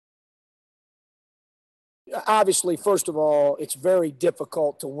obviously, first of all, it's very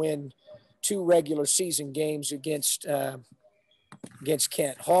difficult to win 2 regular season games against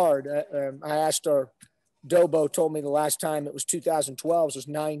Kent. Hard. I asked our Dobo told me the last time it was 2012. It was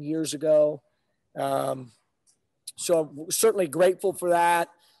 9 years ago. So I'm certainly grateful for that.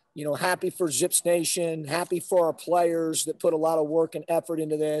 Happy for Zips Nation, happy for our players that put a lot of work and effort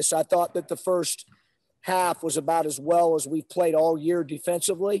into this. I thought that the first half was about as well as we've played all year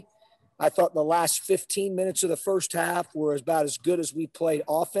defensively. I thought the last 15 minutes of the first half were about as good as we played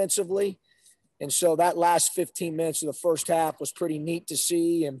offensively. And so that last 15 minutes of the first half was pretty neat to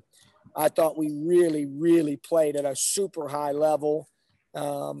see. And I thought we really, really played at a super high level.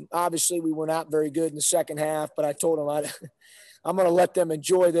 Obviously, we were not very good in the second half, but I told them I'm going to let them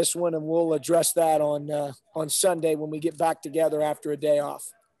enjoy this one, and we'll address that on Sunday when we get back together after a day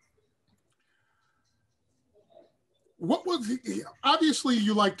off. What was obviously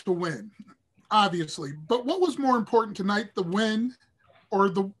you like to win, obviously, but what was more important tonight, the win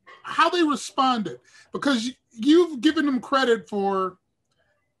or how they responded? Because you've given them credit for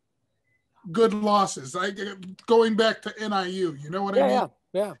good losses, going back to NIU. You know what I mean?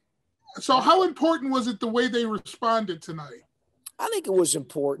 Yeah. So how important was it the way they responded tonight? I think it was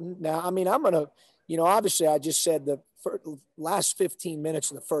important. Now, I'm going to, obviously I just said the last 15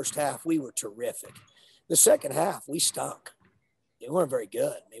 minutes of the first half, we were terrific. The second half, we stunk. We weren't very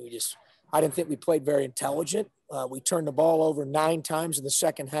good. I didn't think we played very intelligent. We turned the ball over 9 times in the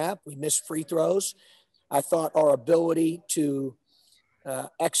second half. We missed free throws. I thought our ability to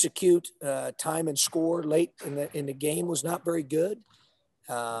execute time and score late in the game was not very good.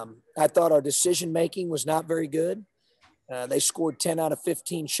 I thought our decision-making was not very good. They scored 10 out of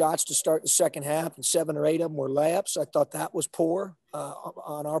 15 shots to start the second half, and 7 or 8 of them were layups. I thought that was poor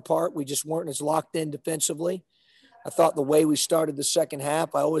on our part. We just weren't as locked in defensively. I thought the way we started the second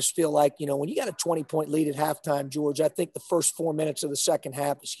half, I always feel like, when you got a 20-point lead at halftime, George, I think the first 4 minutes of the second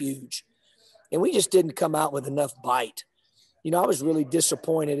half is huge. And we just didn't come out with enough bite. I was really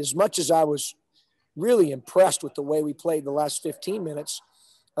disappointed. As much as I was really impressed with the way we played the last 15 minutes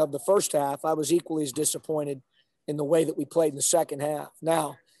of the first half, I was equally as disappointed in the way that we played in the second half.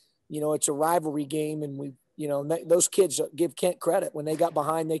 Now, it's a rivalry game, and those kids give Kent credit. When they got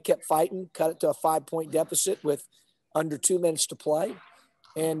behind, they kept fighting, cut it to a 5-point deficit with under 2 minutes to play.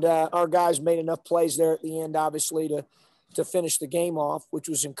 And our guys made enough plays there at the end, obviously, to finish the game off, which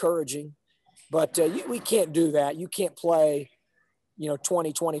was encouraging. But we can't do that. You can't play,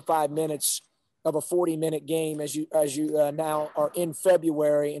 20, 25 minutes of a 40-minute game as you now are in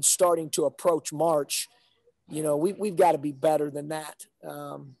February and starting to approach March. We've got to be better than that.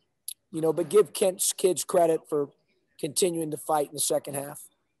 But give Kent's kids credit for continuing to fight in the second half.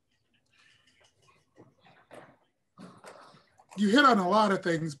 You hit on a lot of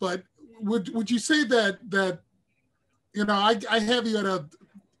things, but would you say that I have you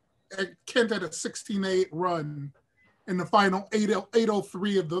at Kent at a 16-8 run in the final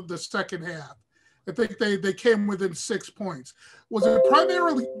 8:03 of the second half? I think they came within 6 points. Was it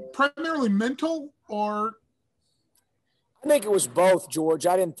primarily mental, or? I think it was both, George.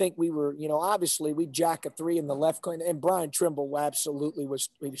 I didn't think we were, obviously we jack a 3 in the left corner, and Bryan Trimble absolutely was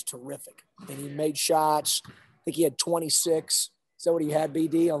terrific. And he made shots. I think he had 26. Is that what he had,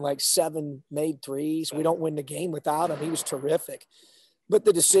 BD, on like 7 made threes? We don't win the game without him. He was terrific. But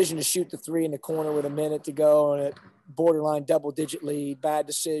the decision to shoot the 3 in the corner with a minute to go and a borderline double-digit lead, bad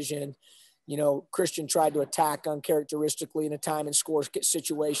decision. Christian tried to attack uncharacteristically in a time and score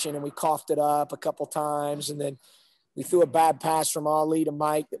situation, and we coughed it up a couple times. And then we threw a bad pass from Ali to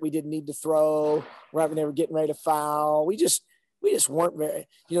Mike that we didn't need to throw right when they were getting ready to foul. We just weren't very,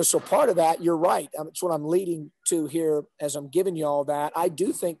 so part of that, you're right. It's what I'm leading to here as I'm giving you all that. I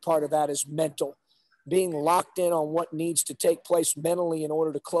do think part of that is mental, being locked in on what needs to take place mentally in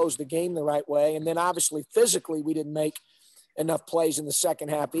order to close the game the right way. And then obviously physically, we didn't make enough plays in the second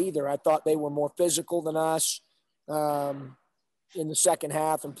half either. I thought they were more physical than us in the second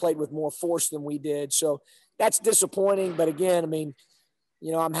half and played with more force than we did. So that's disappointing. But again,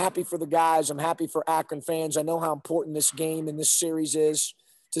 I'm happy for the guys. I'm happy for Akron fans. I know how important this game and this series is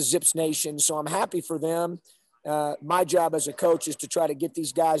to Zips Nation. So I'm happy for them. My job as a coach is to try to get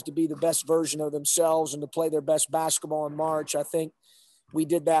these guys to be the best version of themselves and to play their best basketball in March. I think we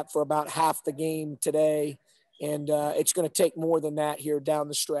did that for about half the game today. And it's going to take more than that here down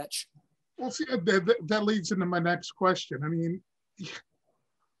the stretch. Well, see, that leads into my next question.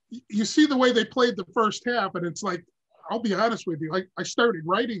 You see the way they played the first half, and it's like, I'll be honest with you, I started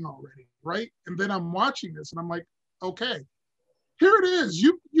writing already, right? And then I'm watching this, and I'm like, okay, here it is.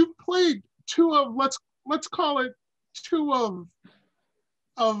 You played 2 of, let's call it 2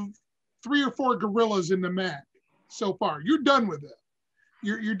 of 3 or 4 gorillas in the MAC so far. You're done with it.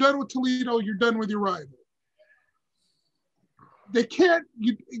 You're done with Toledo. You're done with your rival. They can't.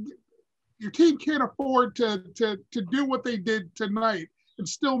 Your team can't afford to do what they did tonight and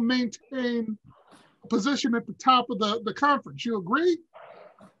still maintain a position at the top of the conference. You agree?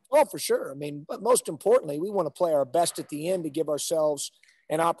 Well, for sure. I mean, but most importantly, we want to play our best at the end to give ourselves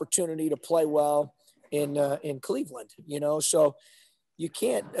an opportunity to play well in Cleveland. So you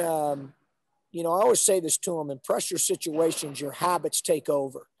can't. I always say this to them: in pressure situations, your habits take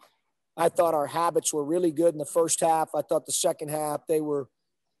over. I thought our habits were really good in the first half. I thought the second half they were,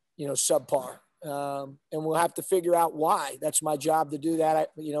 subpar. And we'll have to figure out why. That's my job to do that.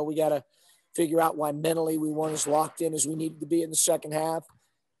 We got to figure out why mentally we weren't as locked in as we needed to be in the second half,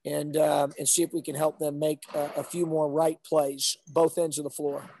 and see if we can help them make a few more right plays, both ends of the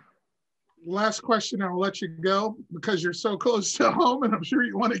floor. Last question, I'll let you go because you're so close to home and I'm sure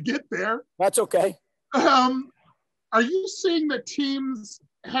you want to get there. That's okay. Are you seeing that teams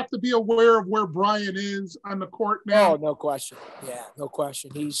have to be aware of where Bryan is on the court now? Oh, no question. Yeah, no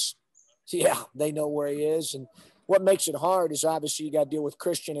question. They know where he is. And what makes it hard is obviously you got to deal with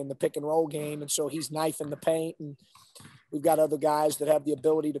Christian in the pick and roll game. And so he's knifing the paint, and we've got other guys that have the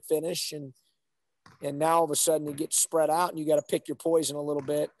ability to finish. And now all of a sudden it gets spread out and you got to pick your poison a little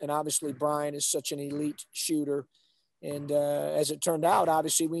bit. And obviously Bryan is such an elite shooter. And as it turned out,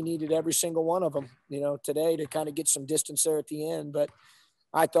 obviously we needed every single one of them, today to kind of get some distance there at the end. But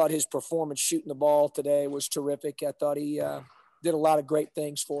I thought his performance shooting the ball today was terrific. I thought he did a lot of great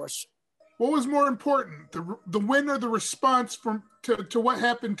things for us. What was more important, the win or the response to what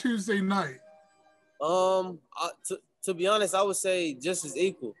happened Tuesday night? To be honest, I would say just as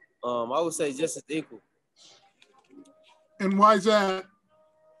equal. And why is that?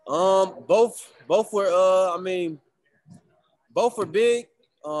 Both were both were big.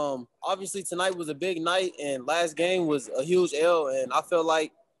 Obviously tonight was a big night and last game was a huge L, and I felt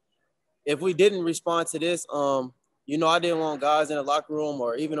like if we didn't respond to this, I didn't want guys in the locker room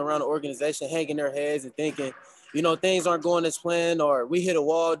or even around the organization hanging their heads and thinking, things aren't going as planned or we hit a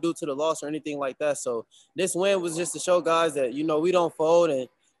wall due to the loss or anything like that. So this win was just to show guys that, we don't fold and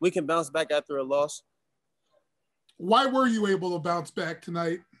we can bounce back after a loss. Why were you able to bounce back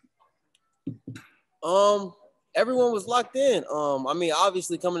tonight? Everyone was locked in.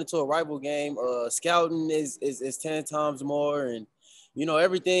 Obviously coming into a rival game, scouting is 10 times more, and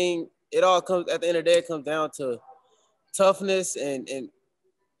everything. It all comes at the end of the day. It comes down to toughness and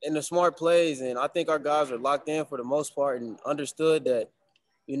the smart plays, and I think our guys are locked in for the most part and understood that.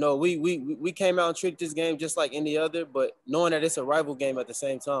 We came out and treated this game just like any other, but knowing that it's a rival game at the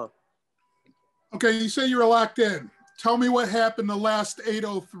same time. Okay, you say you were locked in. Tell me what happened the last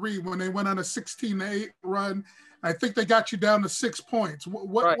 803 when they went on a 16-8 run. I think they got you down to 6 points.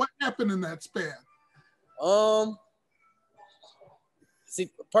 What happened in that span?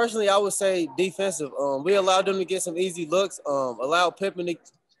 Personally, I would say defensive. We allowed them to get some easy looks. Allowed Pippen to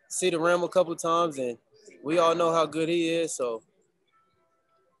see the rim a couple of times, and we all know how good he is. So,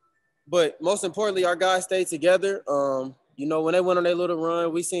 but most importantly, our guys stayed together. When they went on their little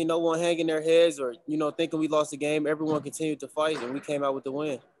run, we seen no one hanging their heads or, thinking we lost the game. Everyone continued to fight, and we came out with the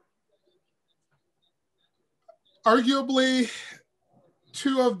win. Arguably,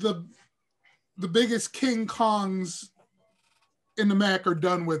 two of the biggest King Kongs in the MAC are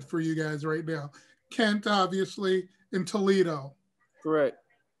done with for you guys right now. Kent, obviously, and Toledo. Correct.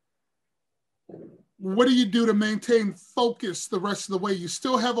 What do you do to maintain focus the rest of the way? You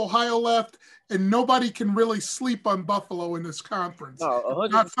still have Ohio left, and nobody can really sleep on Buffalo in this conference. No,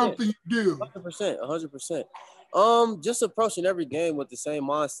 100%. Not something you do. 100%. Just approaching every game with the same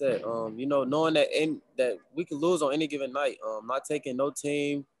mindset. Knowing that we can lose on any given night. Not taking no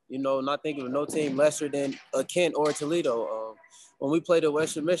team, not thinking of no team lesser than a Kent or a Toledo. When we play the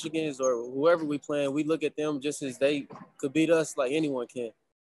Western Michigans or whoever we play, we look at them just as they could beat us like anyone can.